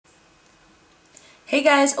Hey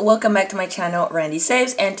guys, welcome back to my channel, Randy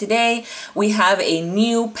Saves, and today we have a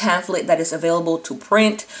new pamphlet that is available to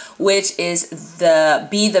print, which is the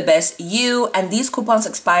Be the Best You, and these coupons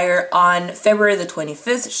expire on February the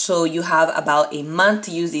 25th, so you have about a month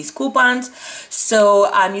to use these coupons. So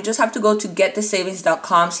you just have to go to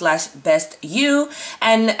getthisavings.com/bestyou,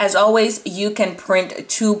 and as always, you can print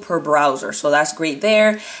 2 per browser, so that's great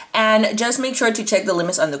there. And just make sure to check the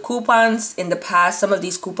limits on the coupons. In the past, some of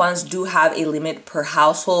these coupons do have a limit per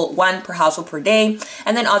household, 1 per household per day,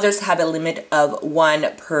 and then others have a limit of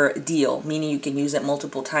 1 per deal, meaning you can use it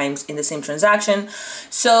multiple times in the same transaction.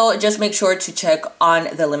 So just make sure to check on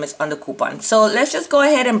the limits on the coupon. So let's just go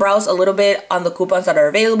ahead and browse a little bit on the coupons that are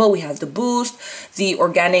available. We have the Boost, the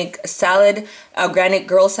organic salad, organic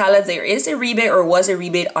girl salad. There is a rebate, or was a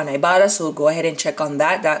rebate, on Ibarra, so go ahead and check on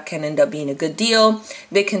that. That can end up being a good deal.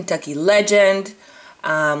 The Kentucky Legend,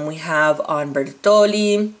 we have on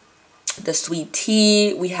Bertolli, the sweet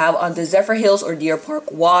tea, we have on the Zephyr Hills or Deer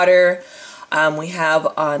Park water, we have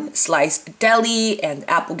on Sliced Deli and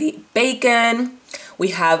Applegate bacon. We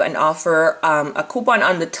have an offer, a coupon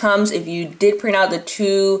on the Tums. If you did print out the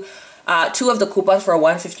two of the coupons for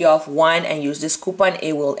 $150 off one and use this coupon,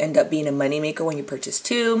 it will end up being a moneymaker when you purchase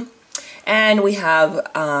 2. And we have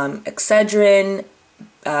Excedrin,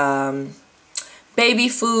 baby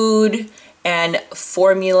food, and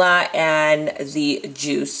formula, and the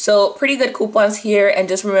juice. So pretty good coupons here. And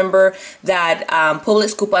just remember that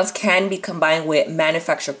Publix coupons can be combined with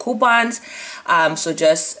manufacturer coupons, so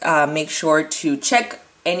just make sure to check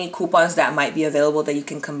any coupons that might be available that you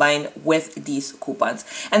can combine with these coupons.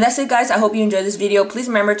 And that's it, guys. I hope you enjoyed this video. Please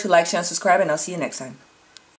remember to like, share, and subscribe, and I'll see you next time.